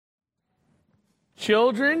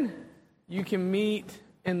Children, you can meet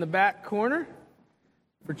in the back corner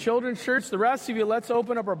for Children's Church. The rest of you, let's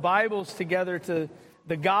open up our Bibles together to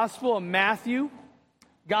the Gospel of Matthew.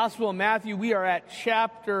 Gospel of Matthew, we are at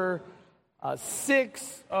chapter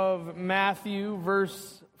 6 of Matthew,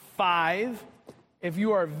 verse 5. If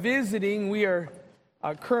you are visiting, we are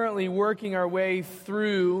currently working our way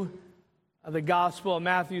through the Gospel of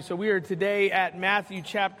Matthew. So we are today at Matthew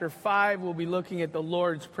chapter 5. We'll be looking at the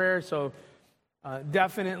Lord's Prayer. So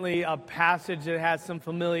definitely a passage that has some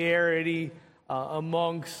familiarity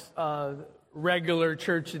amongst regular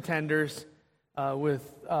church attenders with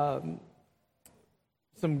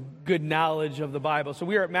some good knowledge of the Bible. So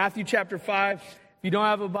we are at Matthew chapter 5. If you don't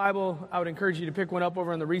have a Bible, I would encourage you to pick one up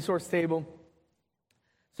over on the resource table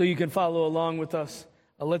so you can follow along with us.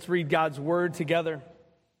 Let's read God's Word together.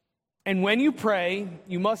 And when you pray,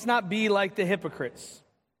 you must not be like the hypocrites,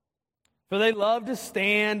 for they love to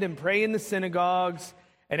stand and pray in the synagogues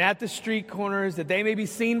and at the street corners that they may be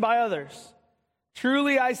seen by others.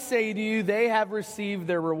 Truly I say to you, they have received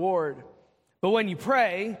their reward. But when you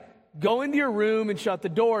pray, go into your room and shut the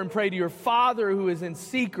door and pray to your Father who is in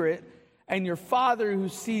secret, and your Father who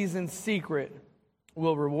sees in secret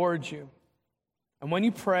will reward you. And when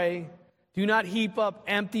you pray, do not heap up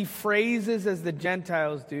empty phrases as the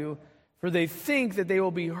Gentiles do, for they think that they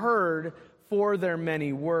will be heard for their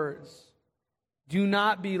many words. Do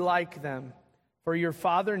not be like them, for your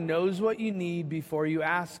Father knows what you need before you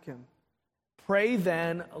ask Him. Pray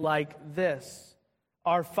then like this: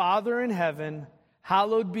 Our Father in heaven,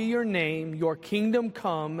 hallowed be your name, your kingdom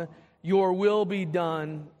come, your will be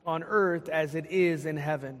done on earth as it is in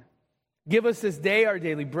heaven. Give us this day our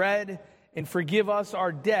daily bread, and forgive us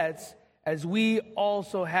our debts as we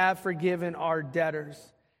also have forgiven our debtors.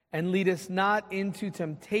 And lead us not into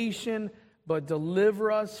temptation, but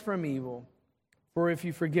deliver us from evil. For if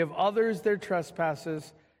you forgive others their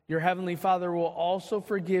trespasses, your heavenly Father will also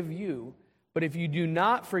forgive you. But if you do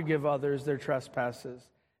not forgive others their trespasses,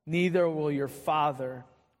 neither will your Father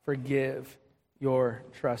forgive your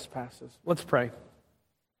trespasses. Let's pray.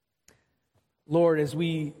 Lord, as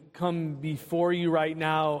we come before you right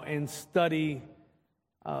now and study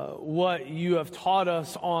what you have taught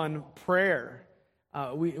us on prayer,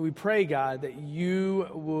 we pray, God, that you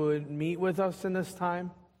would meet with us in this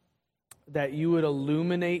time, that you would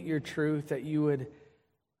illuminate your truth, that you would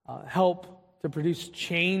help to produce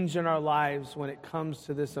change in our lives when it comes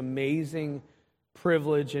to this amazing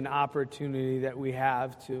privilege and opportunity that we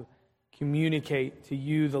have to communicate to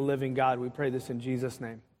you, the living God. We pray this in Jesus'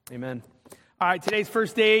 name. Amen. All right, today's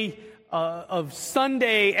first day of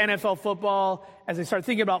Sunday NFL football. As I start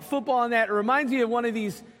thinking about football and that, it reminds me of one of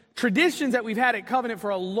these traditions that we've had at Covenant for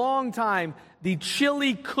a long time, the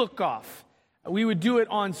chili cook-off. We would do it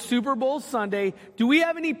on Super Bowl Sunday. Do we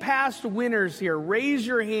have any past winners here? Raise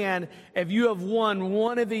your hand if you have won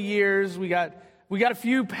one of the years. We got a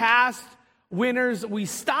few past winners. We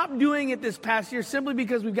stopped doing it this past year simply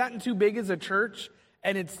because we've gotten too big as a church,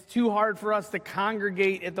 and it's too hard for us to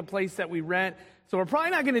congregate at the place that we rent. So we're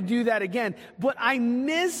probably not going to do that again. But I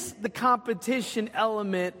miss the competition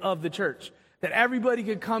element of the church, that everybody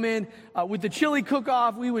could come in. With the chili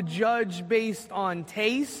cook-off, we would judge based on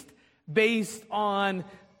taste, based on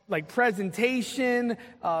like presentation,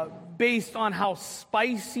 based on how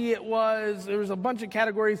spicy it was. There was a bunch of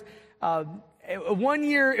categories. One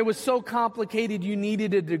year it was so complicated you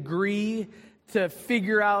needed a degree to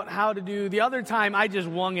figure out how to do. The other time I just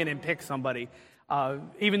wung it and picked somebody.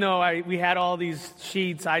 Even though we had all these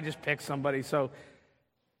sheets, I just picked somebody. So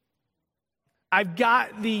I've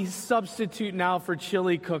got the substitute now for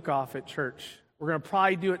chili cook-off at church. We're going to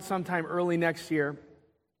probably do it sometime early next year.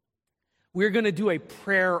 We're going to do a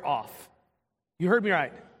prayer off. You heard me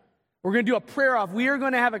right. We're going to do a prayer off. We are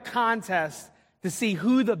going to have a contest to see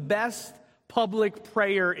who the best public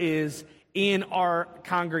prayer is in our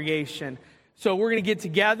congregation. So we're going to get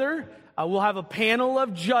together. We'll have a panel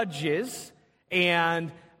of judges, and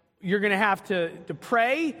you're going to have to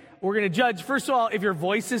pray. We're going to judge, first of all, if your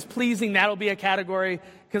voice is pleasing. That'll be a category.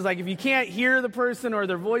 Because like if you can't hear the person or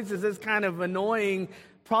their voice is kind of annoying,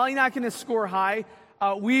 probably not going to score high.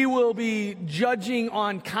 We will be judging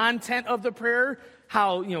on content of the prayer,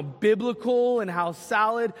 how biblical and how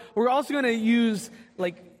solid. We're also going to use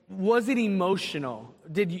was it emotional?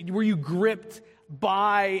 Were you gripped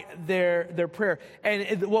by their prayer?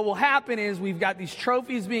 And what will happen is we've got these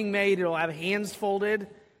trophies being made. It'll have hands folded,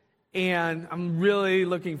 and I'm really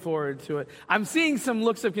looking forward to it. I'm seeing some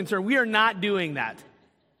looks of concern. We are not doing that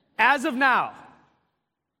as of now.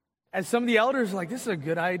 As some of the elders are like, this is a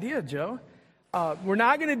good idea, Joe. We're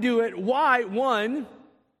not going to do it. Why? One,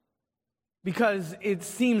 because it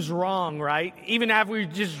seems wrong, right? Even after we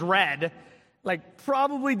just read, like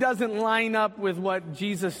probably doesn't line up with what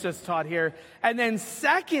Jesus just taught here. And then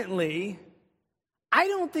secondly, I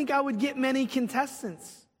don't think I would get many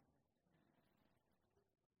contestants.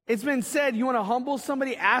 It's been said, you want to humble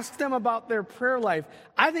somebody, ask them about their prayer life.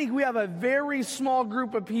 I think we have a very small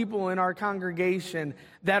group of people in our congregation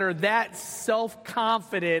that are that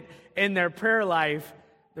self-confident in their prayer life.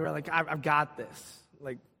 They're like, I've got this.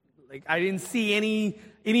 Like I didn't see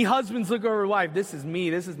any husbands look over a wife. This is me.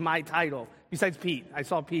 This is my title. Besides Pete. I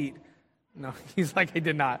saw Pete. No, he's like, I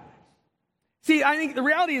did not. See, I think the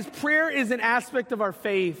reality is prayer is an aspect of our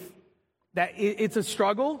faith that it's a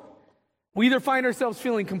struggle. We either find ourselves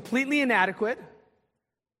feeling completely inadequate.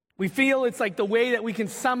 We feel it's like the way that we can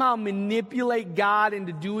somehow manipulate God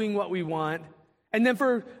into doing what we want. And then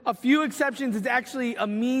for a few exceptions, it's actually a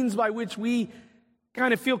means by which we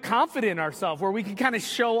kind of feel confident in ourselves, where we can kind of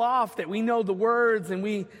show off that we know the words and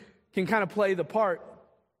we can kind of play the part.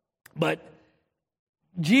 But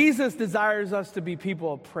Jesus desires us to be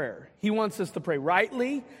people of prayer. He wants us to pray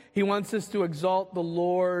rightly. He wants us to exalt the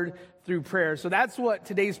Lord through prayer. So that's what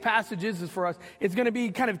today's passage is for us. It's going to be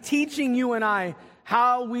kind of teaching you and I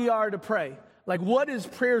how we are to pray. Like, what is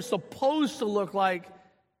prayer supposed to look like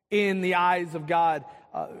in the eyes of God?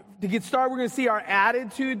 To get started, we're going to see our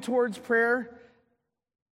attitude towards prayer,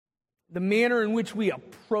 the manner in which we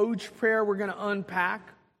approach prayer, we're going to unpack.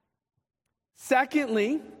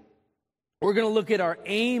 Secondly, we're going to look at our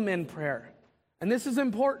aim in prayer. And this is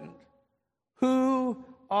important. Who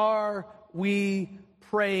are we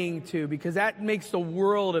praying to? Because that makes the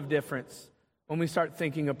world of difference when we start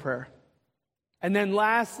thinking of prayer. And then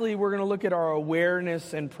lastly, we're going to look at our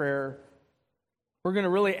awareness in prayer. We're going to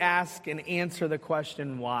really ask and answer the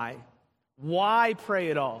question, why? Why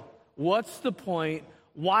pray at all? What's the point?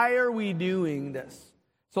 Why are we doing this?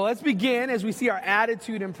 So let's begin as we see our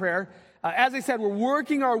attitude in prayer. As I said, we're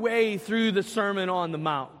working our way through the Sermon on the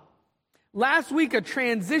Mount. Last week, a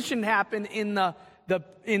transition happened in the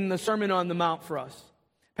Sermon on the Mount for us.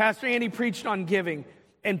 Pastor Andy preached on giving.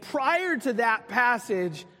 And prior to that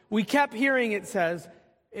passage, we kept hearing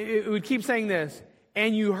it would keep saying this,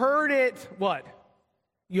 and you heard it, what?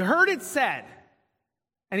 You heard it said.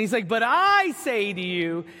 And he's like, but I say to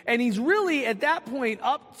you, and he's really, at that point,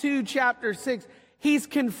 up to chapter 6, he's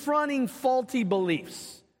confronting faulty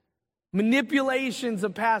beliefs. Manipulations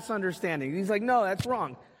of past understanding. He's like, no, that's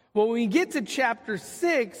wrong. Well, when we get to chapter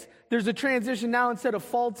 6, there's a transition now. Instead of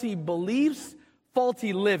faulty beliefs,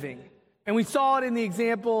 faulty living. And we saw it in the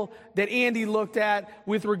example that Andy looked at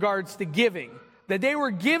with regards to giving. That they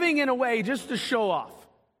were giving in a way just to show off.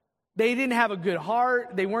 They didn't have a good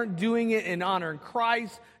heart. They weren't doing it in honor of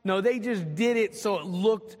Christ. No, they just did it so it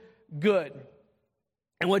looked good.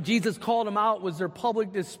 And what Jesus called them out was their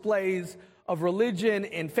public displays of religion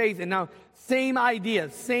and faith. And now, same idea,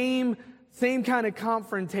 same kind of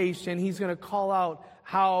confrontation. He's going to call out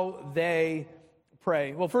how they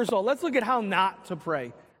pray. Well, first of all, let's look at how not to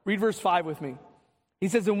pray. Read verse 5 with me. He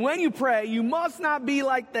says, and when you pray, you must not be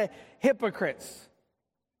like the hypocrites.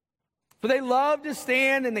 For they love to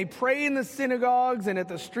stand and they pray in the synagogues and at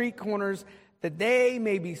the street corners that they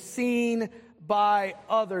may be seen by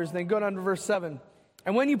others. Then go down to verse 7.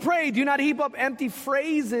 And when you pray, do not heap up empty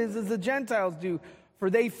phrases as the Gentiles do, for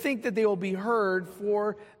they think that they will be heard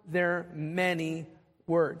for their many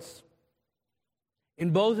words. In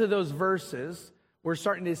both of those verses, we're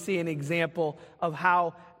starting to see an example of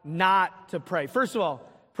how not to pray. First of all,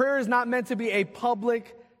 prayer is not meant to be a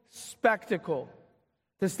public spectacle,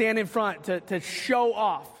 to stand in front, to show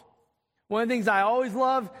off. One of the things I always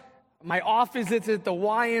love, my off visits at the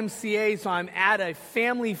YMCA, so I'm at a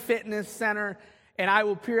family fitness center, and I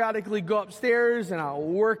will periodically go upstairs and I'll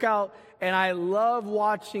work out, and I love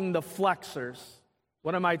watching the flexors.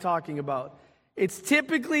 What am I talking about? It's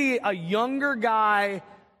typically a younger guy,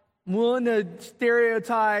 one to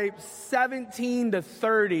stereotype 17 to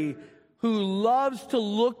 30, who loves to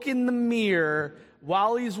look in the mirror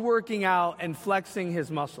while he's working out and flexing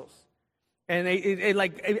his muscles. And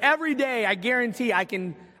like every day, I guarantee I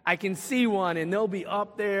can see one, and they'll be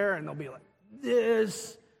up there and they'll be like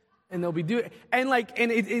this. And they'll be doing, and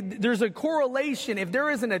there's a correlation. If there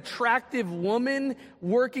is an attractive woman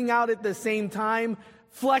working out at the same time,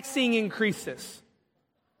 flexing increases.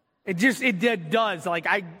 It does. Like,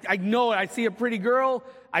 I know it. I see a pretty girl.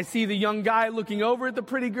 I see the young guy looking over at the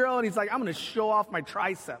pretty girl, and he's like, I'm going to show off my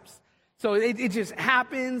triceps. So it just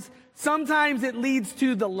happens. Sometimes it leads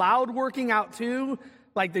to the loud working out too.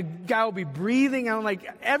 Like, the guy will be breathing. I'm like,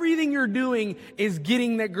 everything you're doing is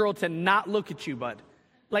getting that girl to not look at you, bud.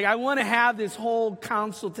 Like, I want to have this whole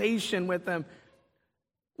consultation with them.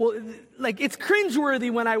 Well, like, it's cringeworthy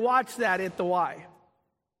when I watch that at the Y.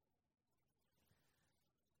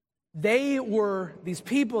 They were these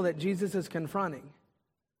people that Jesus is confronting.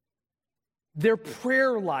 Their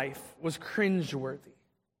prayer life was cringeworthy.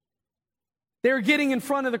 They were getting in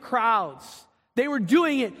front of the crowds. They were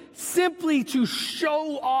doing it simply to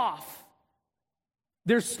show off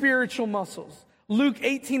their spiritual muscles. Luke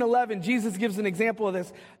 18:11, Jesus gives an example of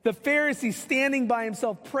this. The Pharisee standing by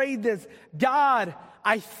himself prayed this, God,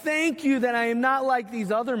 I thank you that I am not like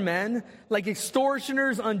these other men, like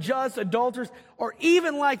extortioners, unjust, adulterers, or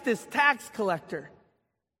even like this tax collector.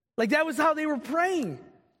 Like that was how they were praying.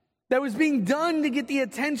 That was being done to get the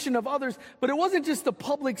attention of others. But it wasn't just the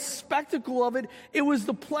public spectacle of it. It was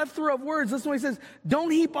the plethora of words. Listen to what he says. Don't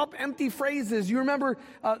heap up empty phrases. You remember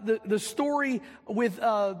the story with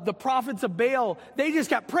the prophets of Baal. They just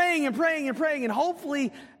kept praying and praying and praying. And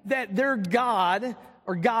hopefully that their God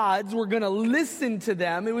or gods were going to listen to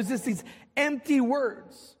them. It was just these empty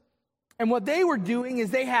words. And what they were doing is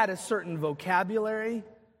they had a certain vocabulary,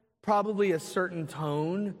 probably a certain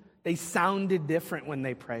tone. They sounded different when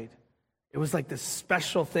they prayed. It was like this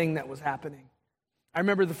special thing that was happening. I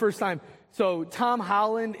remember the first time. So Tom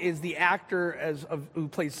Holland is the actor who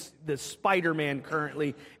plays the Spider-Man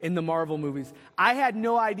currently in the Marvel movies. I had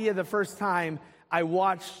no idea the first time I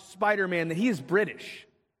watched Spider-Man that he is British.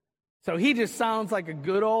 So he just sounds like a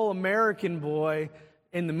good old American boy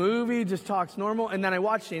in the movie, just talks normal. And then I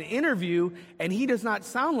watched an interview, and he does not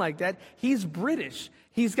sound like that. He's British.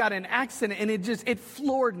 He's got an accent, and it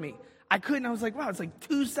floored me. I was like, wow, it's like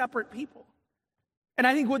two separate people. And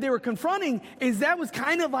I think what they were confronting is that was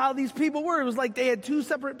kind of how these people were. It was like they had two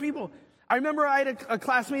separate people. I remember I had a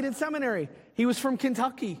classmate in seminary. He was from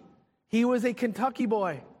Kentucky. He was a Kentucky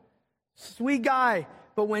boy. Sweet guy.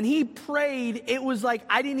 But when he prayed, it was like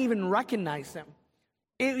I didn't even recognize him.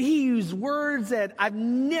 He used words that I've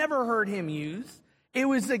never heard him use. It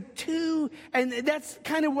was like and that's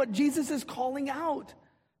kind of what Jesus is calling out.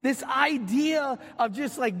 This idea of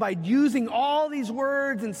just like by using all these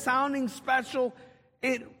words and sounding special,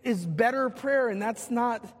 it is better prayer, and that's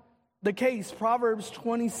not the case. Proverbs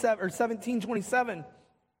 17:27.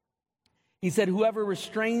 He said, whoever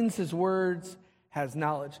restrains his words has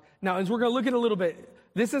knowledge. Now, as we're going to look at a little bit,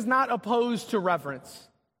 this is not opposed to reverence.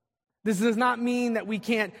 This does not mean that we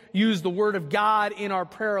can't use the word of God in our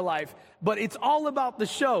prayer life, but it's all about the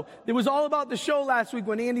show. It was all about the show last week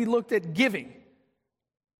when Andy looked at giving.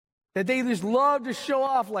 That they just love to show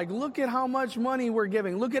off, like, look at how much money we're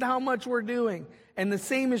giving. Look at how much we're doing. And the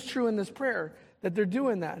same is true in this prayer, that they're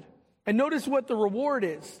doing that. And notice what the reward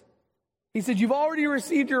is. He said, you've already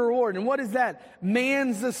received your reward. And what is that?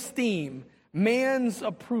 Man's esteem, man's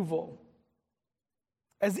approval.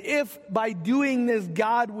 As if by doing this,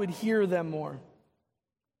 God would hear them more.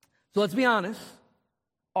 So let's be honest.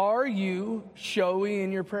 Are you showy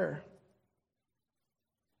in your prayer?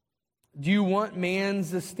 Do you want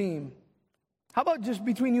man's esteem? How about just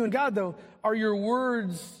between you and God, though? Are your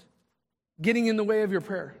words getting in the way of your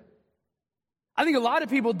prayer? I think a lot of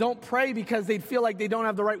people don't pray because they feel like they don't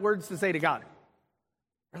have the right words to say to God.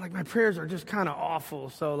 They're like, my prayers are just kind of awful,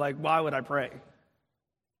 so like, why would I pray?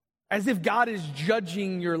 As if God is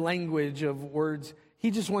judging your language of words.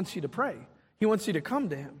 He just wants you to pray. He wants you to come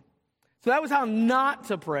to him. So that was how not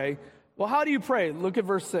to pray. Well, how do you pray? Look at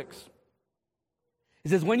verse 6. It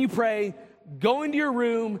says, when you pray, go into your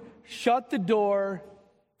room, shut the door,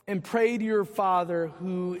 and pray to your Father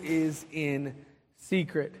who is in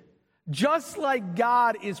secret. Just like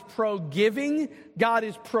God is pro-giving, God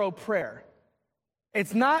is pro-prayer.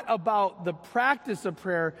 It's not about the practice of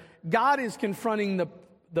prayer. God is confronting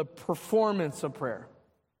the performance of prayer.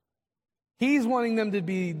 He's wanting them to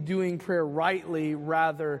be doing prayer rightly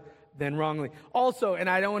rather than wrongly. Also, and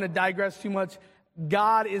I don't want to digress too much,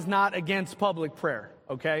 God is not against public prayer,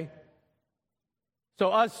 okay? So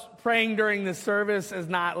us praying during this service is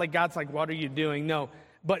not like God's like, what are you doing? No,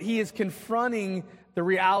 but he is confronting the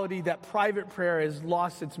reality that private prayer has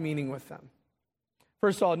lost its meaning with them.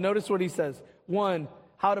 First of all, notice what he says. 1,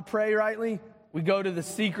 how to pray rightly? We go to the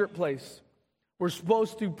secret place. We're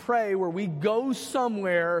supposed to pray where we go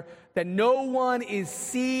somewhere that no one is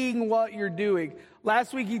seeing what you're doing.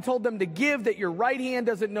 Last week he told them to give, that your right hand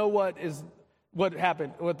doesn't know what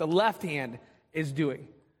the left hand is doing.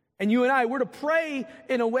 And you and I, we're to pray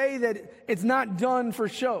in a way that it's not done for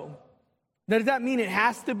show. Now, does that mean it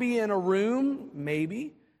has to be in a room?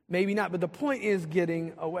 Maybe, maybe not. But the point is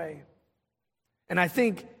getting away. And I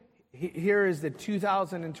think here is the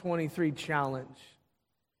 2023 challenge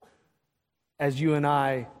as you and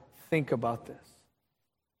I think about this.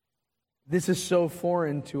 This is so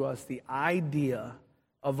foreign to us, the idea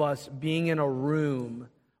of us being in a room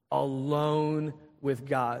alone with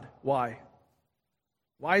God. Why?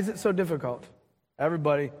 Why is it so difficult?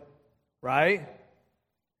 Everybody, right?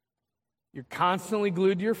 You're constantly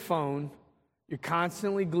glued to your phone. You're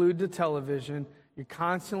constantly glued to television. You're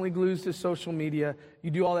constantly glued to social media.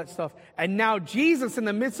 You do all that stuff. And now Jesus, in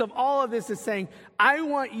the midst of all of this, is saying, I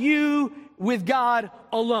want you with God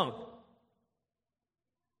alone.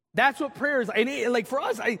 That's what prayer is. And like for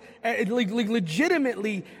us,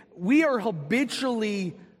 legitimately, we are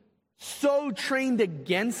habitually so trained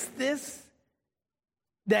against this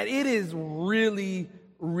that it is really,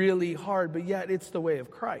 really hard. But yet it's the way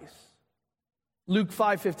of Christ. Luke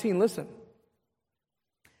 5:15, listen.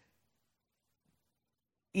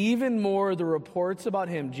 Even more, the reports about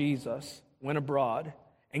him, Jesus, went abroad,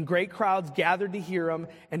 and great crowds gathered to hear him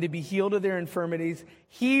and to be healed of their infirmities.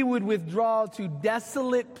 He would withdraw to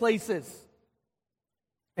desolate places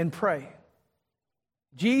and pray.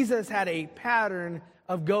 Jesus had a pattern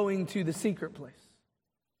of going to the secret place,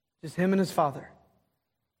 just him and his Father,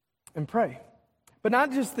 and pray. But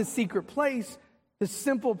not just the secret place, the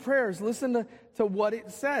simple prayers. Listen to what it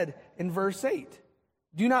said in verse 8.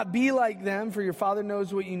 Do not be like them, for your Father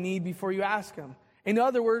knows what you need before you ask him. In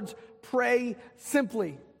other words, pray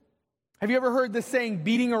simply. Have you ever heard the saying,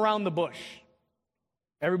 beating around the bush?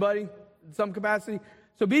 Everybody, in some capacity?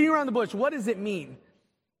 So beating around the bush, what does it mean?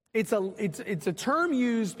 It's a term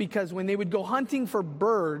used because when they would go hunting for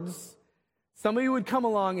birds, somebody would come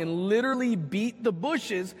along and literally beat the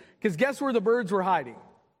bushes, because guess where the birds were hiding?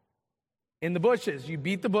 In the bushes. You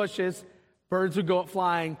beat the bushes, birds would go up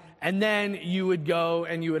flying, and then you would go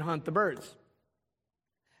and you would hunt the birds.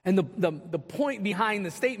 And the point behind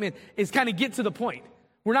the statement is kind of get to the point.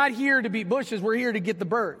 We're not here to beat bushes, we're here to get the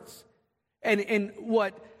birds. And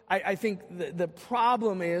what I think the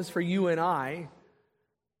problem is for you and I,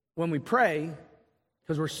 when we pray,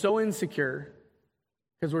 because we're so insecure,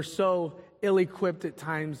 because we're so ill-equipped at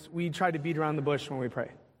times, we try to beat around the bush when we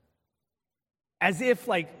pray. As if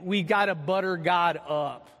like we got to butter God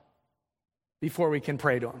up before we can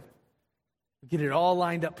pray to him. Get it all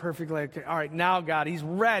lined up perfectly. Okay, all right, now God, he's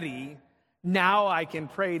ready. Now I can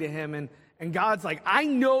pray to him. And God's like, I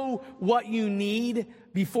know what you need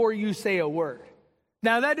before you say a word.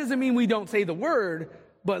 Now that doesn't mean we don't say the word,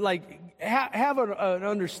 but like have an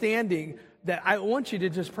understanding that I want you to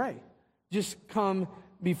just pray. Just come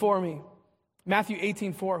before me. Matthew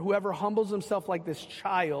 18:4, whoever humbles himself like this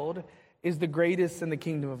child is the greatest in the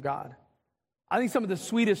kingdom of God. I think some of the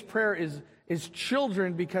sweetest prayer is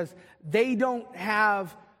children, because they don't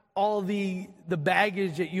have all the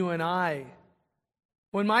baggage that you and I.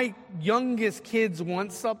 When my youngest kids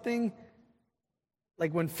want something,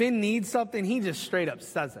 like when Finn needs something, he just straight up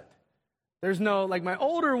says it. There's no, like my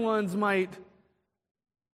older ones might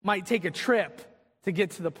take a trip to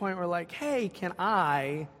get to the point where like, hey, can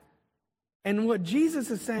I? And what Jesus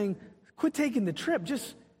is saying, quit taking the trip,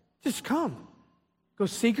 just come. Go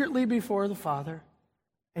secretly before the Father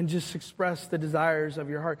and just express the desires of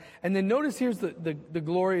your heart. And then notice here's the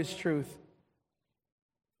glorious truth,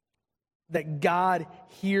 that God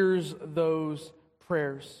hears those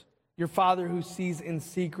prayers. Your Father who sees in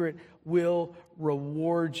secret will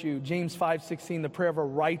reward you. James 5:16, the prayer of a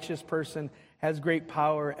righteous person has great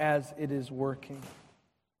power as it is working.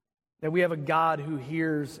 That we have a God who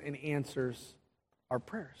hears and answers our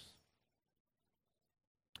prayers.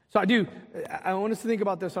 So I want us to think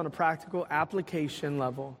about this on a practical application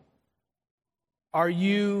level. Are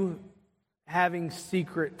you having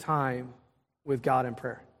secret time with God in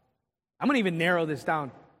prayer? I'm going to even narrow this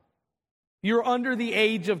down. You're under the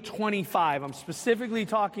age of 25. I'm specifically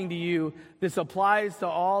talking to you. This applies to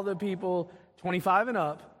all the people 25 and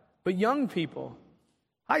up, but young people,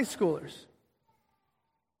 high schoolers.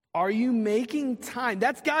 Are you making time?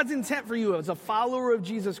 That's God's intent for you as a follower of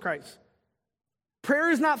Jesus Christ.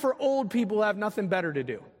 Prayer is not for old people who have nothing better to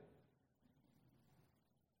do.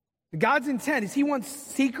 God's intent is he wants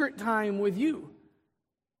secret time with you.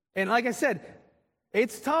 And like I said,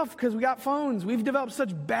 it's tough because we got phones. We've developed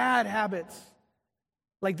such bad habits.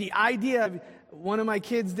 Like the idea of one of my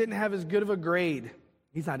kids didn't have as good of a grade.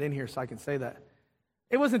 He's not in here, so I can say that.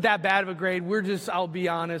 It wasn't that bad of a grade. I'll be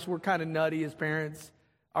honest, we're kind of nutty as parents.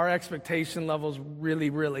 Our expectation level's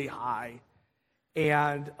really, really high.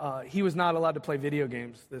 And he was not allowed to play video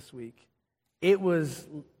games this week. It was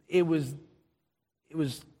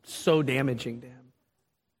so damaging to him.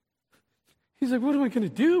 He's like, what am I going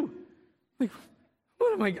to do? Like,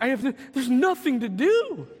 what am there's nothing to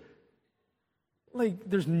do. Like,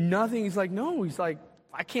 there's nothing. He's like, no. He's like,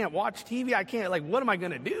 I can't watch TV. I can't, like, what am I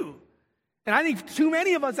going to do? And I think too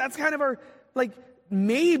many of us, that's kind of our, like,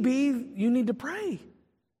 maybe you need to pray.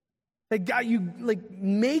 That God, you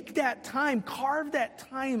make that time, carve that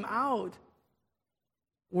time out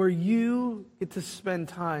where you get to spend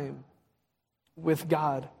time with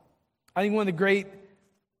God. I think one of the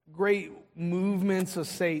great movements of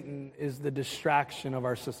Satan is the distraction of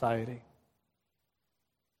our society.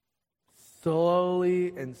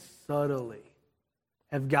 Slowly and subtly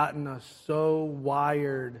have gotten us so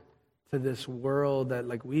wired to this world that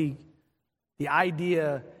the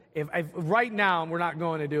idea, if right now we're not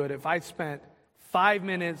going to do it, if I spent 5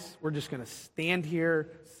 minutes, we're just going to stand here,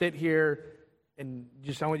 sit here, and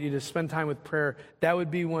I want you to spend time with prayer, that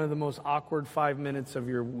would be one of the most awkward 5 minutes of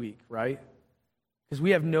your week, right? Because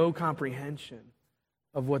we have no comprehension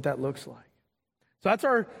of what that looks like. So that's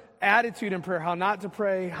our attitude in prayer, how not to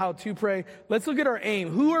pray, how to pray. Let's look at our aim.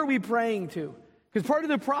 Who are we praying to? Because part of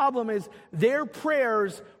the problem is their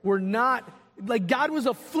prayers were not, God was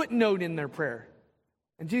a footnote in their prayer.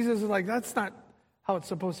 And Jesus is like, that's not how it's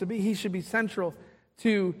supposed to be. He should be central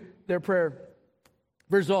to their prayer.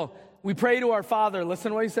 Verse 12, we pray to our Father.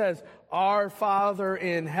 Listen to what he says. Our Father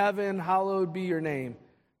in heaven, hallowed be your name.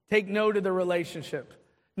 Take note of the relationship.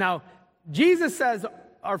 Now, Jesus says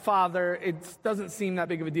our Father. It doesn't seem that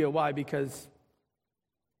big of a deal. Why? Because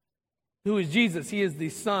who is Jesus? He is the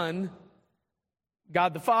Son,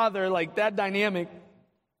 God the Father, that dynamic.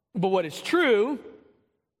 But what is true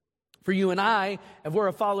for you and I, if we're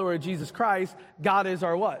a follower of Jesus Christ, God is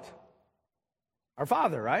our what? Our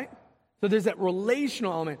Father, right? So there's that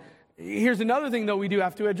relational element. Here's another thing, though, we do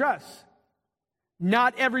have to address.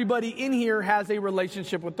 Not everybody in here has a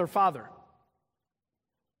relationship with their father.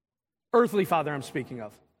 Earthly father, I'm speaking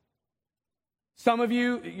of. Some of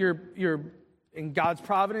you, you're in God's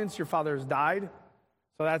providence, your father has died.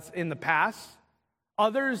 So that's in the past.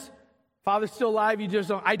 Others, father's still alive, you just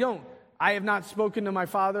don't. I don't. I have not spoken to my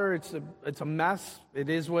father. It's a mess. It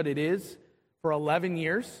is what it is for 11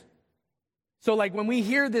 years. So when we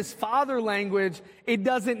hear this father language, it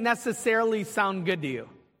doesn't necessarily sound good to you.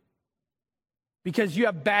 Because you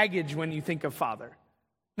have baggage when you think of father.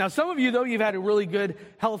 Now, some of you, though, you've had a really good,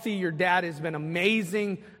 healthy, your dad has been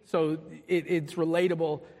amazing, so it's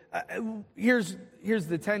relatable. Here's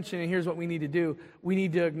the tension, and here's what we need to do. We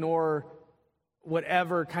need to ignore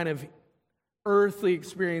whatever kind of earthly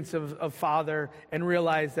experience of father and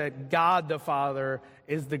realize that God the Father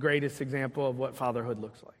is the greatest example of what fatherhood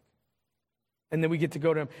looks like. And then we get to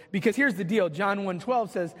go to him. Because here's the deal. John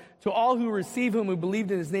 1:12 says, to all who receive him, who believed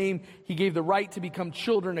in his name, he gave the right to become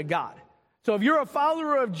children of God. So if you're a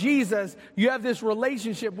follower of Jesus, you have this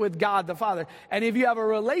relationship with God the Father. And if you have a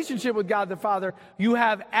relationship with God the Father, you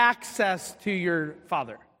have access to your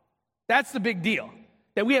Father. That's the big deal,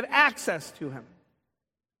 that we have access to him.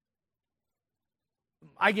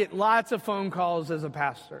 I get lots of phone calls as a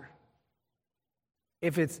pastor.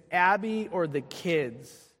 If it's Abby or the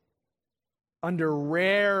kids, under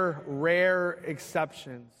rare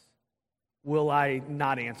exceptions, will I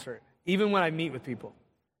not answer it, even when I meet with people.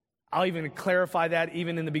 I'll even clarify that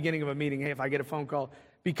even in the beginning of a meeting. Hey, if I get a phone call,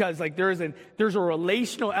 because there's a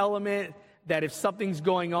relational element that if something's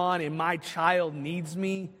going on and my child needs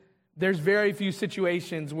me, there's very few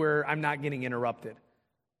situations where I'm not getting interrupted.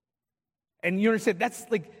 And you understand, that's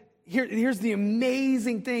here's the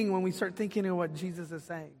amazing thing when we start thinking of what Jesus is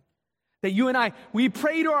saying. That you and I, we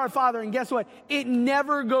pray to our Father, and guess what? It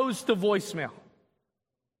never goes to voicemail.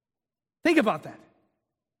 Think about that.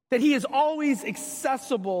 That he is always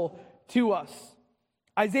accessible to us.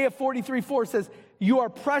 Isaiah 43:4 says, you are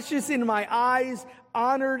precious in my eyes,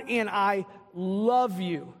 honored, and I love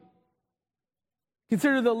you.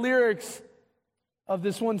 Consider the lyrics of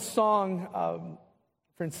this one song,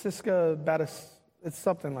 Francisca Battis. It's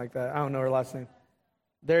something like that. I don't know her last name.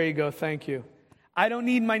 There you go. Thank you. I don't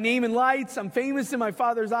need my name in lights. I'm famous in my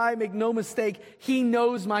Father's eye. Make no mistake. He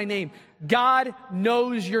knows my name. God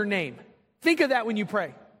knows your name. Think of that when you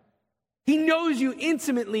pray. He knows you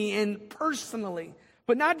intimately and personally,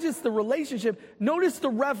 but not just the relationship. Notice the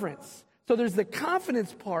reverence. So there's the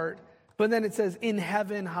confidence part, but then it says, in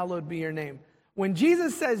heaven, hallowed be your name. When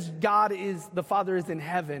Jesus says the Father is in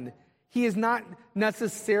heaven, he is not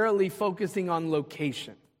necessarily focusing on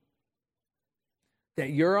location.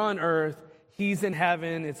 That you're on earth, he's in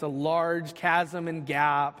heaven, it's a large chasm and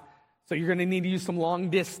gap, so you're going to need to use some long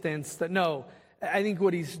distance. No, I think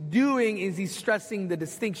what he's doing is he's stressing the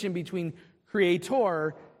distinction between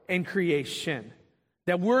creator and creation.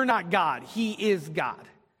 That we're not God, he is God.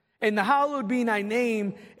 And the hallowed be thy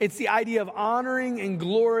name, it's the idea of honoring and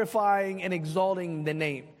glorifying and exalting the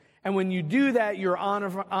name. And when you do that, you're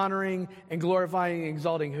honoring and glorifying and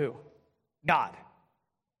exalting who? God.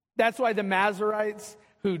 That's why the Masoretes,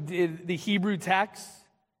 who did the Hebrew text,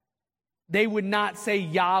 They would not say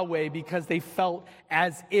Yahweh because they felt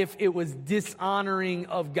as if it was dishonoring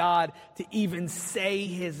of God to even say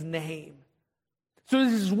his name. So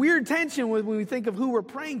there's this weird tension when we think of who we're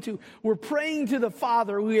praying to. We're praying to the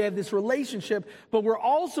Father, we have this relationship, but we're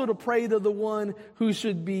also to pray to the one who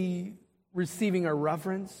should be receiving our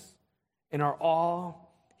reverence and our awe.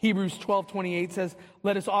 Hebrews 12:28 says,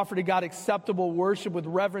 "Let us offer to God acceptable worship with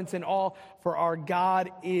reverence and awe, for our God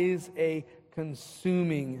is a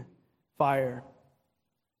consuming fire."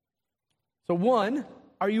 So one,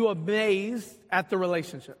 are you amazed at the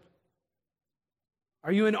relationship?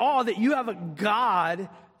 Are you in awe that you have a God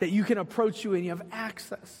that you can approach you and you have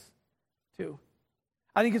access to?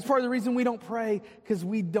 I think it's part of the reason we don't pray, because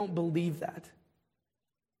we don't believe that.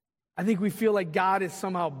 I think we feel like God is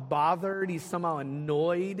somehow bothered, he's somehow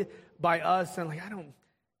annoyed by us, and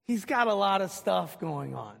he's got a lot of stuff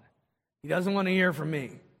going on. He doesn't want to hear from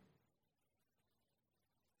me.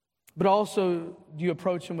 But also, do you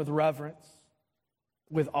approach him with reverence,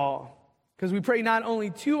 with awe? Because we pray not only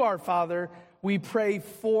to our Father, we pray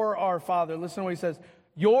for our Father. Listen to what he says.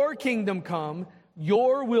 Your kingdom come,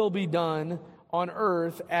 your will be done on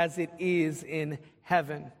earth as it is in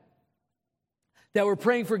heaven. That we're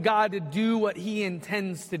praying for God to do what he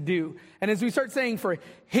intends to do. And as we start saying for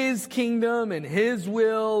his kingdom and his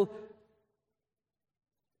will,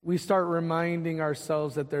 we start reminding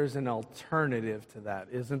ourselves that there's an alternative to that,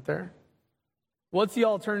 isn't there? What's the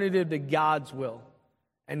alternative to God's will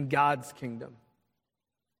and God's kingdom?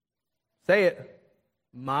 Say it.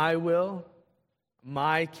 My will,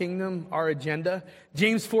 my kingdom, our agenda.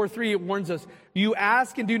 James 4:3, it warns us, you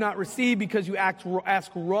ask and do not receive because you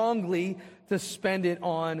ask wrongly to spend it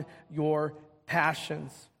on your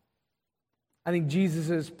passions. I think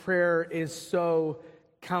Jesus' prayer is so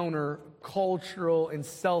counter-cultural and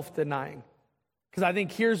self-denying. Because I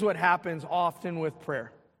think here's what happens often with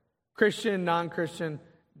prayer. Christian, non-Christian,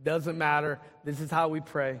 doesn't matter. This is how we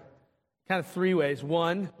pray. Kind of three ways.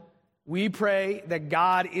 One, we pray that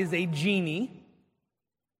God is a genie,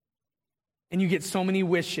 and you get so many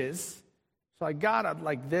wishes. So God, I'd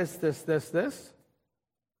like this, this, this, this.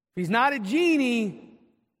 If he's not a genie,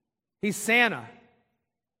 he's Santa.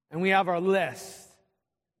 And we have our list.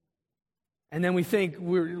 And then we think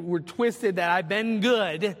we're twisted that I've been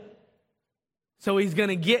good, so he's going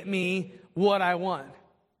to get me what I want.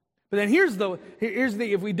 But then here's the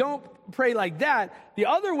if we don't pray like that, the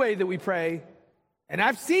other way that we pray, and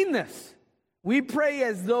I've seen this, we pray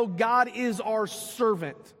as though God is our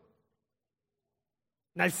servant.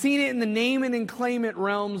 And I've seen it in the name it and claim it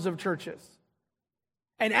realms of churches.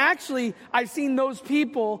 And actually, I've seen those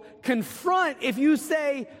people confront, if you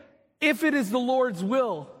say, if it is the Lord's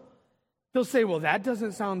will, they'll say, well, that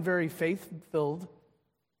doesn't sound very faith-filled.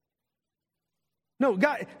 No,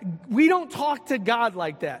 God, we don't talk to God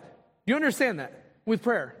like that. You understand that with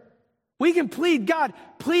prayer? We can plead, God,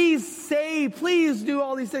 please say, please do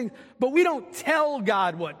all these things, but we don't tell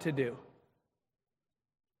God what to do.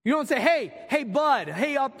 You don't say, hey, bud,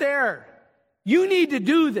 hey, up there, you need to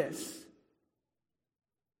do this.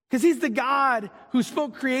 Because he's the God who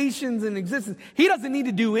spoke creations in existence. He doesn't need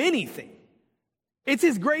to do anything. It's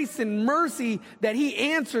his grace and mercy that he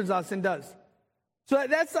answers us and does. So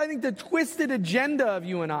that's, I think, the twisted agenda of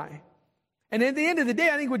you and I. And at the end of the day,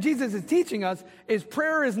 I think what Jesus is teaching us is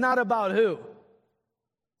prayer is not about who?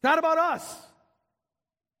 It's not about us.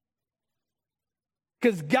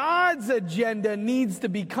 Because God's agenda needs to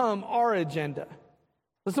become our agenda.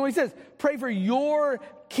 Listen to what he says. Pray for your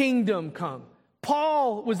kingdom come.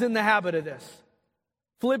 Paul was in the habit of this.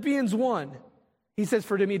 Philippians 1, he says,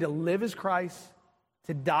 for to me to live is Christ,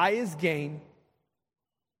 to die is gain.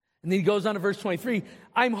 And then he goes on to verse 23,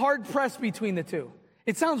 I'm hard pressed between the two.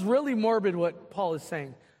 It sounds really morbid what Paul is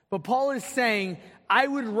saying. But Paul is saying, I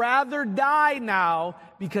would rather die now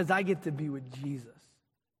because I get to be with Jesus.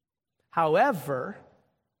 However,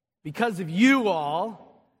 because of you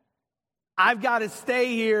all, I've got to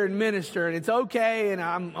stay here and minister, and it's okay, and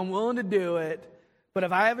I'm willing to do it. But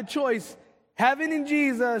if I have a choice, heaven and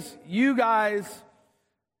Jesus, you guys,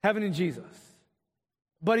 heaven and Jesus.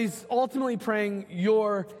 But he's ultimately praying,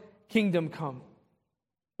 your kingdom come.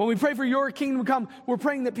 When we pray for your kingdom come, we're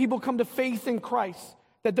praying that people come to faith in Christ,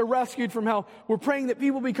 that they're rescued from hell. We're praying that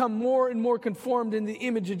people become more and more conformed in the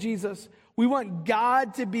image of Jesus. We want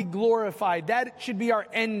God to be glorified. That should be our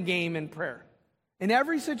end game in prayer. In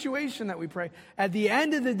every situation that we pray, at the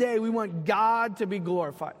end of the day, we want God to be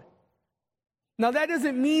glorified. Now, that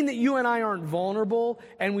doesn't mean that you and I aren't vulnerable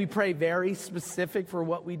and we pray very specific for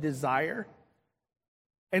what we desire.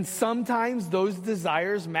 And sometimes those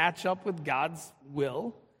desires match up with God's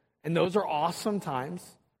will, and those are awesome times.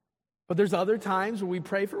 But there's other times where we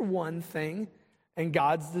pray for one thing and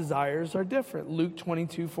God's desires are different. Luke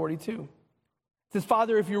 22:42. It says,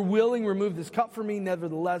 Father, if you're willing, remove this cup from me.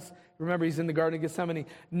 Nevertheless, remember he's in the Garden of Gethsemane.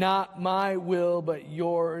 Not my will, but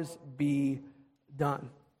yours be done.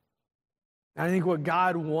 And I think what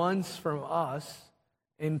God wants from us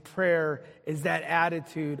in prayer is that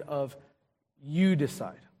attitude of you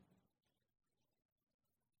decide.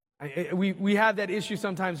 We have that issue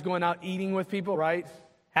sometimes going out eating with people, right?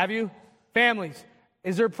 Have you? Families.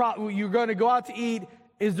 Is there you're going to go out to eat?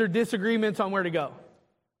 Is there disagreements on where to go?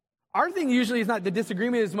 Our thing usually is not the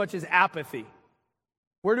disagreement as much as apathy.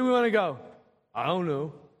 Where do we want to go? I don't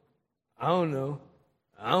know. I don't know.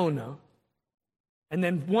 I don't know. And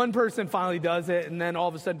then one person finally does it, and then all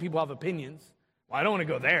of a sudden people have opinions. Well, I don't want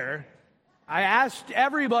to go there. I asked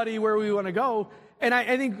everybody where we want to go, and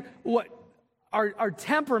I think what our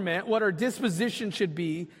temperament, what our disposition should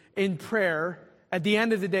be in prayer at the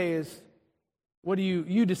end of the day is, what do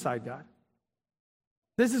you decide, God?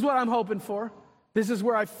 This is what I'm hoping for. This is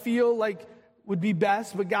where I feel like would be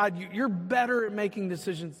best, but God, you're better at making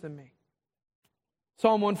decisions than me.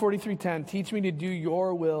 Psalm 143:10, teach me to do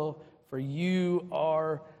your will, for you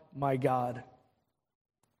are my God.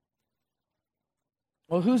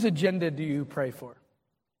 Well, whose agenda do you pray for?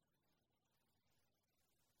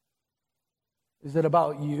 Is it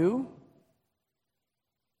about you?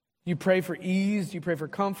 Do you pray for ease? Do you pray for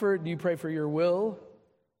comfort? Do you pray for your will?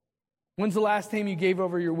 When's the last time you gave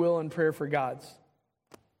over your will in prayer for God's?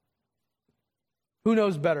 Who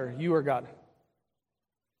knows better, you or God?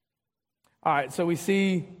 All right, so we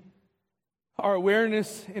see our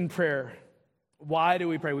awareness in prayer. Why do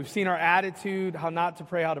we pray? We've seen our attitude, how not to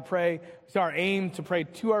pray, how to pray. We see our aim to pray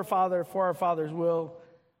to our Father, for our Father's will.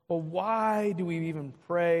 Well, why do we even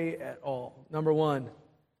pray at all? Number one,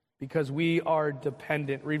 because we are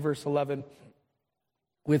dependent. Read verse 11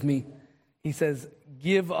 with me. He says,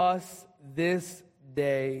 give us this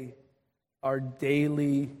day our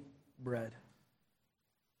daily bread.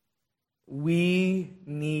 We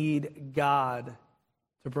need God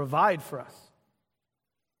to provide for us.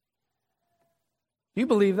 Do you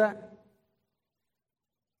believe that?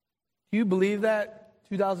 Do you believe that,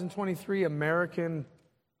 2023 American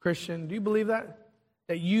Christian? Do you believe that?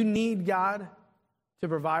 That you need God to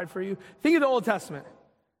provide for you? Think of the Old Testament.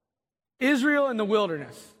 Israel in the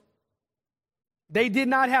wilderness. They did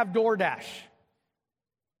not have DoorDash.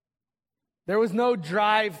 There was no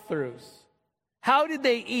drive-thrus. How did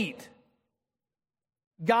they eat?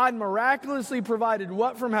 God miraculously provided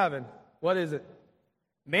what from heaven? What is it?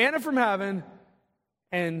 Manna from heaven.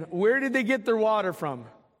 And where did they get their water from?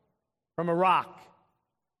 From a rock.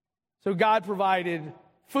 So God provided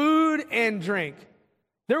food and drink.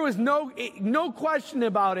 There was no question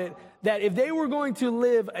about it that if they were going to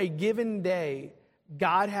live a given day,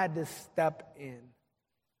 God had to step in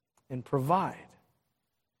and provide.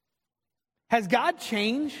 Has God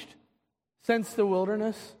changed since the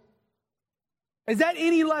wilderness? Is that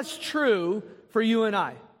any less true for you and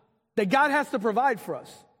I? That God has to provide for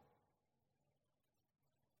us?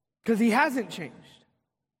 Because he hasn't changed.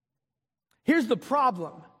 Here's the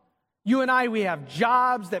problem. You and I, we have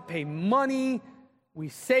jobs that pay money. We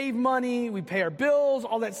save money. We pay our bills,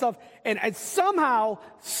 all that stuff. And somehow,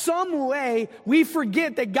 some way, we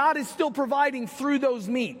forget that God is still providing through those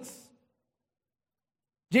means.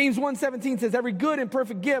 James 1:17 says, every good and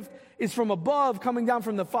perfect gift is from above, coming down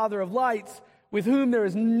from the Father of lights, with whom there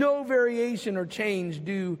is no variation or change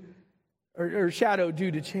due, or shadow due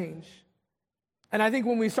to change. And I think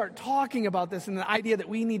when we start talking about this and the idea that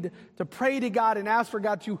we need to pray to God and ask for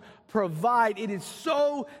God to provide, it is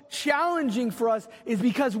so challenging for us is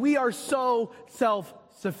because we are so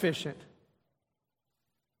self-sufficient.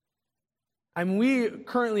 I mean, we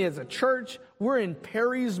currently as a church, we're in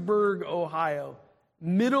Perrysburg, Ohio,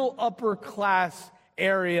 middle upper class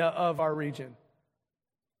area of our region.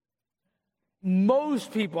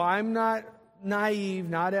 Most people, I'm not naive,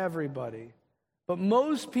 not everybody, but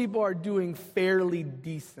most people are doing fairly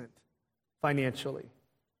decent financially.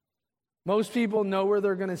 Most people know where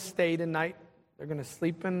they're going to stay tonight. They're going to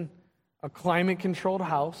sleep in a climate-controlled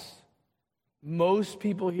house. Most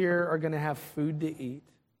people here are going to have food to eat.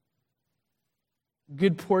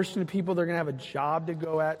 Good portion of people, they're going to have a job to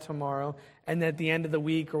go at tomorrow. And at the end of the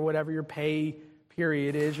week or whatever your pay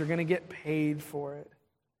period is, you're going to get paid for it.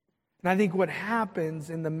 And I think what happens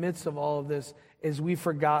in the midst of all of this is we've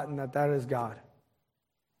forgotten that that is God.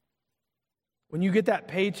 When you get that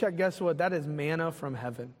paycheck, guess what? That is manna from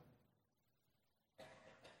heaven.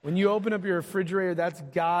 When you open up your refrigerator, that's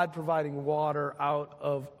God providing water out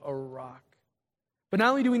of a rock. But not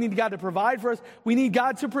only do we need God to provide for us, we need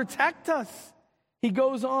God to protect us. He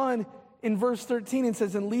goes on in verse 13, it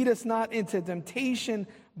says, and lead us not into temptation,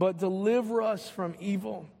 but deliver us from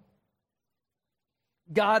evil.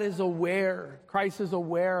 God is aware, Christ is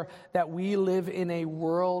aware that we live in a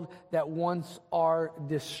world that wants our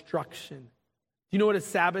destruction. Do you know what a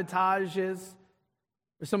sabotage is?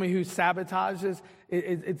 Or somebody who sabotages,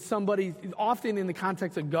 it's somebody, often in the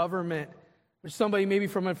context of government, or somebody maybe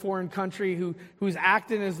from a foreign country who's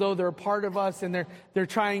acting as though they're a part of us, and they're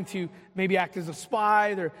trying to maybe act as a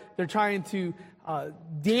spy, they're trying to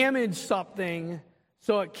damage something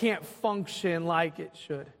so it can't function like it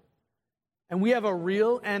should. And we have a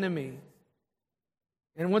real enemy.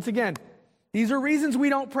 And once again, these are reasons we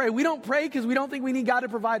don't pray. We don't pray because we don't think we need God to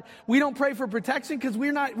provide. We don't pray for protection because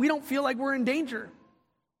we don't feel like we're in danger.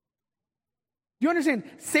 You understand?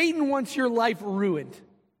 Satan wants your life ruined.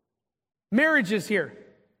 Marriage is here.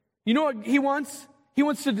 You know what he wants? He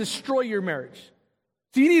wants to destroy your marriage.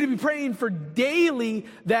 So you need to be praying for daily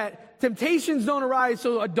that temptations don't arise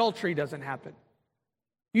so adultery doesn't happen.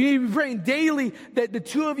 You need to be praying daily that the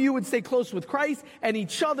two of you would stay close with Christ and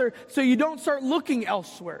each other so you don't start looking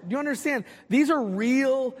elsewhere. Do you understand? These are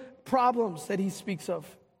real problems that he speaks of.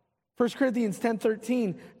 1 Corinthians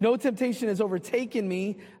 10:13, no temptation has overtaken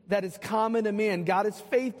me that is common to man. God is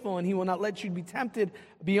faithful, and he will not let you be tempted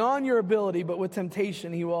beyond your ability, but with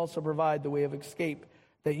temptation he will also provide the way of escape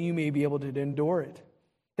that you may be able to endure it.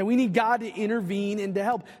 That we need God to intervene and to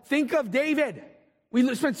help. Think of David.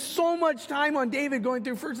 We spent so much time on David going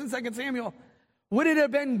through 1 and 2 Samuel. Would it have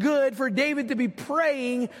been good for David to be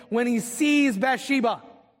praying when he sees Bathsheba?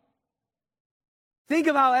 Think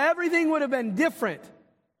of how everything would have been different.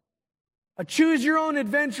 A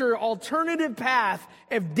choose-your-own-adventure alternative path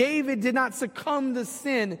if David did not succumb to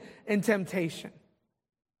sin and temptation.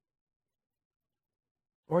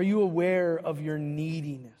 Or are you aware of your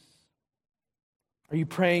neediness? Are you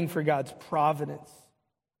praying for God's providence?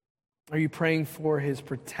 Are you praying for his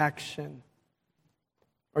protection?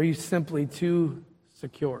 Are you simply too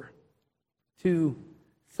secure, too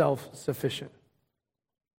self-sufficient?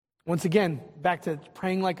 Once again, back to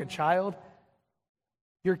praying like a child.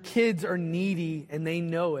 Your kids are needy and they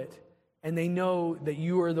know it. And they know that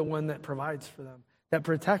you are the one that provides for them, that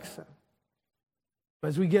protects them. But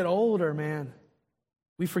as we get older, man,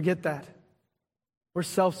 we forget that. We're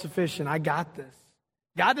self-sufficient. I got this.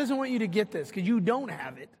 God doesn't want you to get this because you don't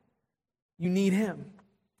have it. You need him.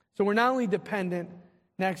 So we're not only dependent,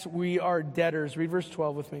 next we are debtors. Read verse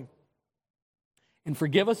 12 with me. And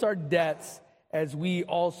forgive us our debts as we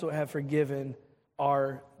also have forgiven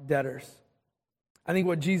our debtors. I think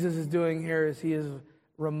what Jesus is doing here is he is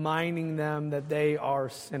reminding them that they are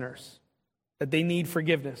sinners, that they need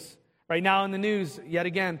forgiveness. Right now in the news, yet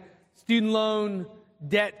again, student loan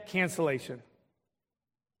debt cancellation.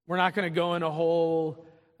 We're not going to go in a whole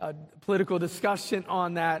political discussion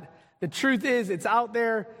on that. The truth is, it's out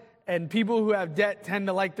there, and people who have debt tend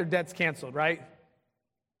to like their debts canceled, right?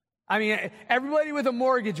 I mean, everybody with a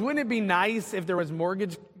mortgage, wouldn't it be nice if there was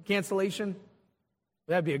mortgage cancellation?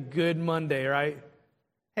 That'd be a good Monday, right?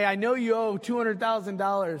 Hey, I know you owe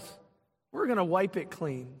 $200,000. We're going to wipe it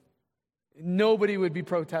clean. Nobody would be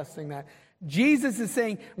protesting that. Jesus is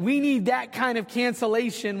saying we need that kind of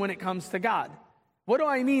cancellation when it comes to God. What do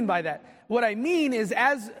I mean by that? What I mean is,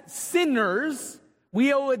 as sinners,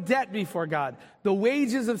 we owe a debt before God. The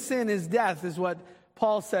wages of sin is death, is what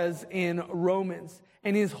Paul says in Romans.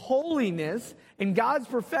 And his holiness and God's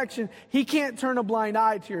perfection, he can't turn a blind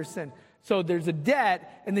eye to your sin. So there's a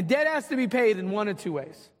debt, and the debt has to be paid in one of two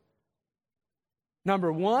ways.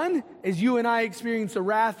 Number one is you and I experience the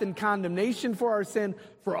wrath and condemnation for our sin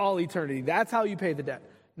for all eternity. That's how you pay the debt.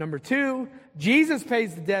 Number two, Jesus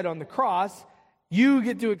pays the debt on the cross. You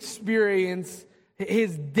get to experience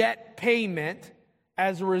his debt payment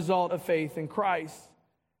as a result of faith in Christ.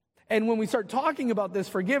 And when we start talking about this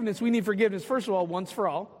forgiveness, we need forgiveness, first of all, once for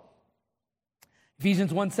all.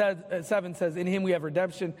 Ephesians 1:7 says, in him we have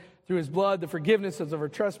redemption through his blood, the forgiveness of our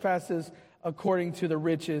trespasses according to the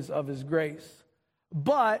riches of his grace.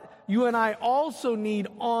 But you and I also need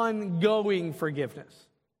ongoing forgiveness.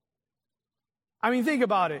 I mean, think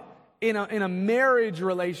about it. In a marriage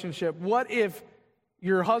relationship, what if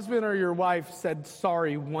your husband or your wife said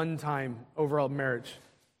sorry one time over a marriage?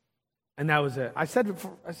 And that was it. I said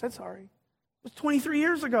sorry. It was 23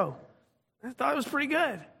 years ago. I thought it was pretty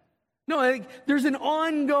good. No, there's an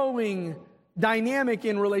ongoing dynamic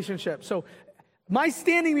in relationships. So my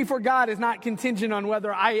standing before God is not contingent on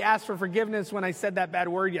whether I asked for forgiveness when I said that bad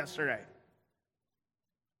word yesterday.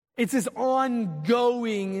 It's this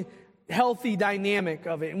ongoing, healthy dynamic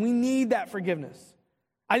of it. And we need that forgiveness.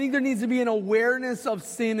 I think there needs to be an awareness of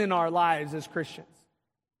sin in our lives as Christians,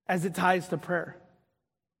 as it ties to prayer.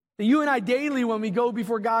 That you and I daily, when we go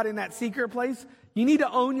before God in that secret place, you need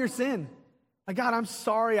to own your sin. Like, God, I'm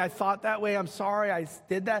sorry I thought that way. I'm sorry I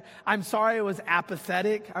did that. I'm sorry I was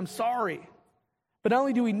apathetic. I'm sorry. But not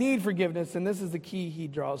only do we need forgiveness, and this is the key he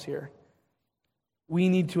draws here, we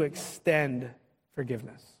need to extend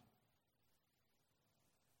forgiveness.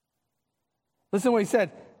 Listen to what he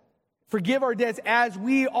said. Forgive our debts as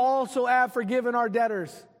we also have forgiven our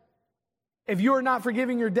debtors. If you are not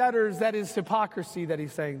forgiving your debtors, that is hypocrisy that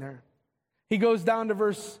he's saying there. He goes down to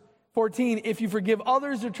verse 14. If you forgive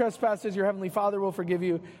others their trespasses, your heavenly Father will forgive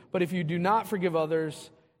you. But if you do not forgive others,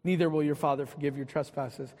 neither will your Father forgive your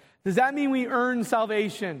trespasses. Does that mean we earn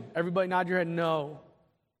salvation? Everybody nod your head, no.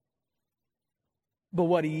 But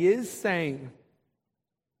what he is saying,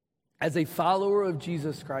 as a follower of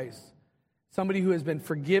Jesus Christ, somebody who has been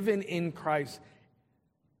forgiven in Christ,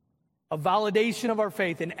 a validation of our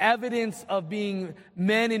faith, an evidence of being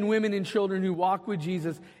men and women and children who walk with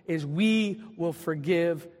Jesus, is we will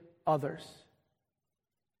forgive others.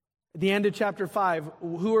 At the end of chapter 5,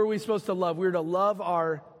 who are we supposed to love? We're to love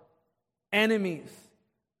our enemies.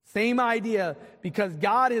 Same idea, because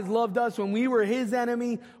God has loved us when we were his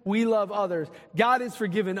enemy, we love others. God has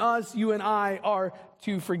forgiven us, you and I are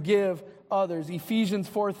to forgive others. Ephesians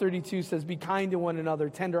 4:32 says, be kind to one another,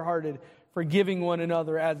 tenderhearted, forgiving one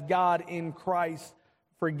another as God in Christ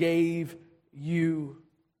forgave you.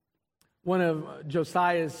 One of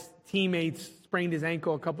Josiah's teammates sprained his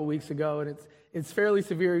ankle a couple weeks ago, and it's fairly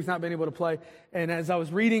severe. He's not been able to play. And as I was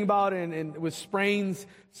reading about it, and with sprains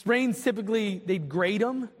typically, they'd grade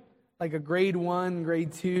them, like a grade 1,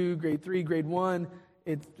 grade 2, grade 3, grade 1.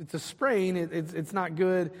 It's a sprain. It's not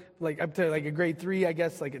good. Like up to like a grade 3, I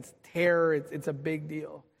guess, like it's tear. It's a big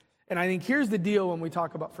deal. And I think here's the deal when we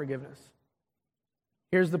talk about forgiveness.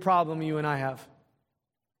 Here's the problem you and I have.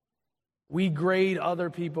 We grade other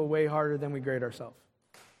people way harder than we grade ourselves.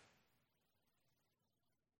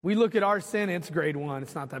 We look at our sin, it's grade 1.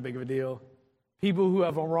 It's not that big of a deal. People who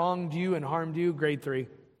have wronged you and harmed you, grade 3.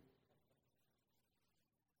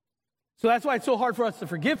 So that's why it's so hard for us to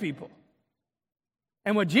forgive people.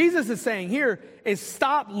 And what Jesus is saying here is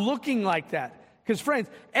stop looking like that. Because friends,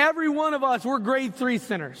 every one of us, we're grade 3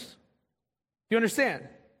 sinners. Do you understand?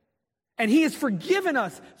 And he has forgiven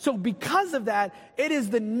us. So because of that, it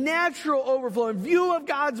is the natural overflow. In view of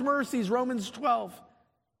God's mercies, Romans 12,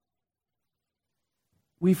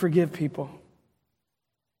 we forgive people.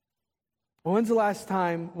 Well, when's the last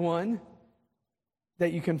time, one,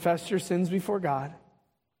 that you confessed your sins before God?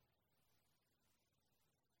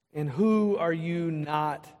 And who are you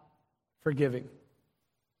not forgiving?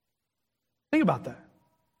 Think about that.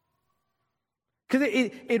 Because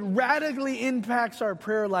it radically impacts our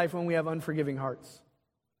prayer life when we have unforgiving hearts.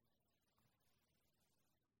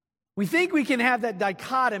 We think we can have that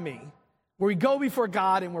dichotomy where we go before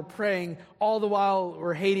God and we're praying all the while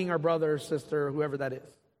we're hating our brother or sister or whoever that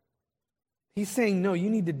is. He's saying, no, you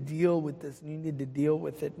need to deal with this. You need to deal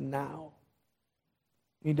with it now.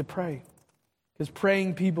 You need to pray. Because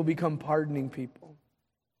praying people become pardoning people.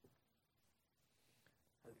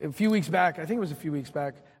 A few weeks back, I think it was a few weeks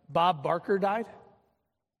back, Bob Barker died.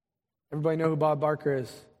 Everybody know who Bob Barker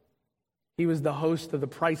is? He was the host of The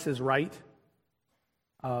Price is Right.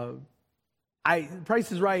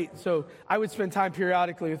 Price is Right, so I would spend time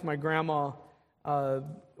periodically with my grandma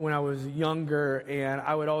when I was younger, and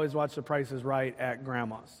I would always watch The Price is Right at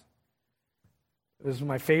Grandma's. It was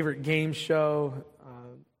my favorite game show.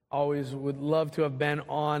 Always would love to have been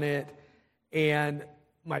on it. And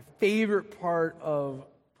my favorite part of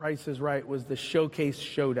Price is Right was the Showcase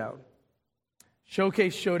Showdown.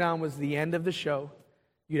 Showcase Showdown was the end of the show.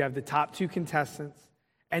 You'd have the top 2 contestants,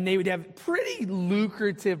 and they would have pretty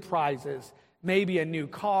lucrative prizes. Maybe a new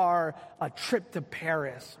car, a trip to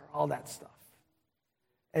Paris, or all that stuff.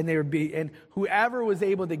 And whoever was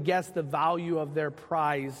able to guess the value of their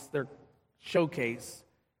prize, their showcase,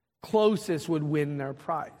 closest would win their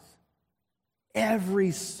prize.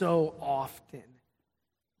 Every so often,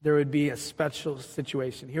 there would be a special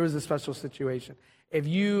situation. Here was a special situation. If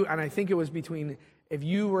you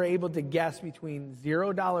were able to guess between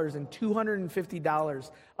 $0 and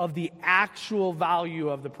 $250 of the actual value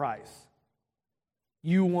of the prize,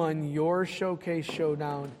 you won your Showcase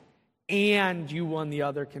Showdown and you won the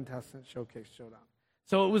other contestant Showcase Showdown.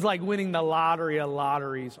 So it was like winning the lottery of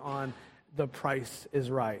lotteries on The Price is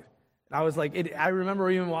Right. And I was like, I remember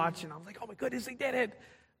even watching, I was like, oh my goodness, he did it.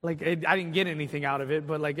 I didn't get anything out of it,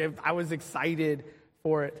 but I was excited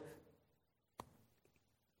for it.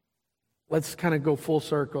 Let's kind of go full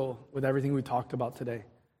circle with everything we talked about today.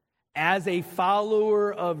 As a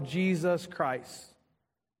follower of Jesus Christ.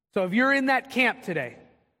 So if you're in that camp today,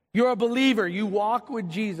 You're a believer. You walk with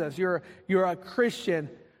Jesus. You're a Christian.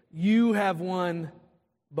 You have won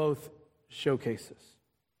both showcases.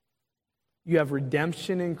 You have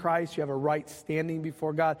redemption in Christ. You have a right standing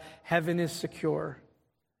before God. Heaven is secure.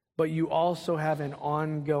 But you also have an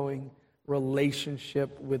ongoing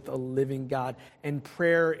relationship with a living God. And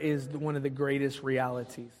prayer is one of the greatest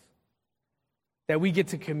realities. That we get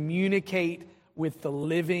to communicate with the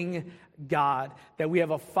living God. That we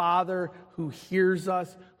have a Father who hears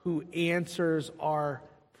us, who answers our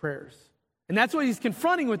prayers. And that's what he's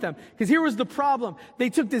confronting with them. Because here was the problem. They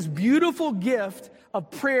took this beautiful gift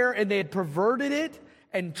of prayer and they had perverted it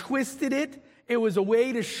and twisted it. It was a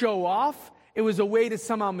way to show off. It was a way to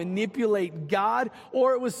somehow manipulate God.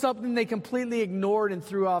 Or it was something they completely ignored and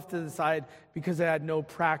threw off to the side because it had no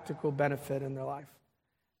practical benefit in their life.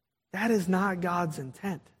 That is not God's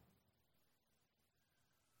intent.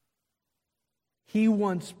 He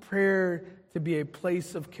wants prayer to be a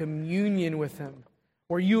place of communion with Him,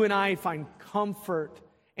 where you and I find comfort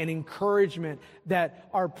and encouragement, that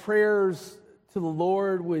our prayers to the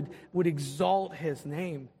Lord would exalt His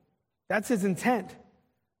name. That's His intent.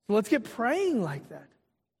 So let's get praying like that.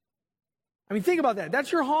 I mean, think about that.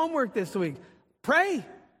 That's your homework this week. Pray.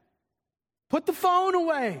 Put the phone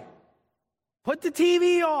away. Put the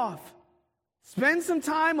TV off. Spend some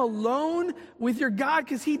time alone with your God,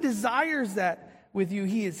 because He desires that with you.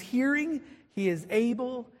 He is hearing, He is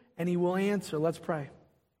able, and He will answer. Let's pray.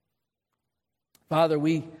 Father,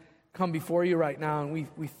 we come before you right now, and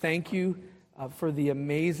we thank you for the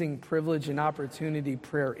amazing privilege and opportunity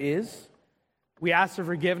prayer is. We ask for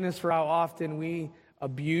forgiveness for how often we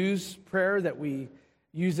abuse prayer, that we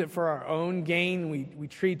use it for our own gain. We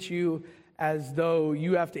treat you as though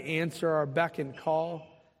you have to answer our beck and call.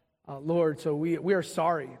 Lord, so we are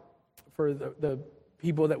sorry for the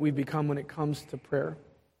people that we've become when it comes to prayer.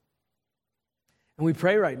 And we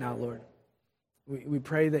pray right now, Lord, we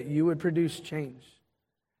pray that you would produce change,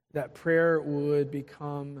 that prayer would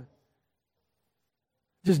become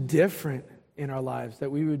just different in our lives,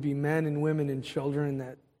 that we would be men and women and children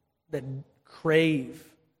that crave,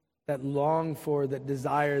 that long for, that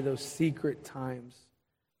desire those secret times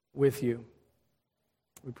with you.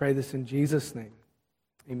 We pray this in Jesus' name.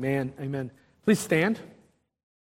 Amen. Amen. Please stand.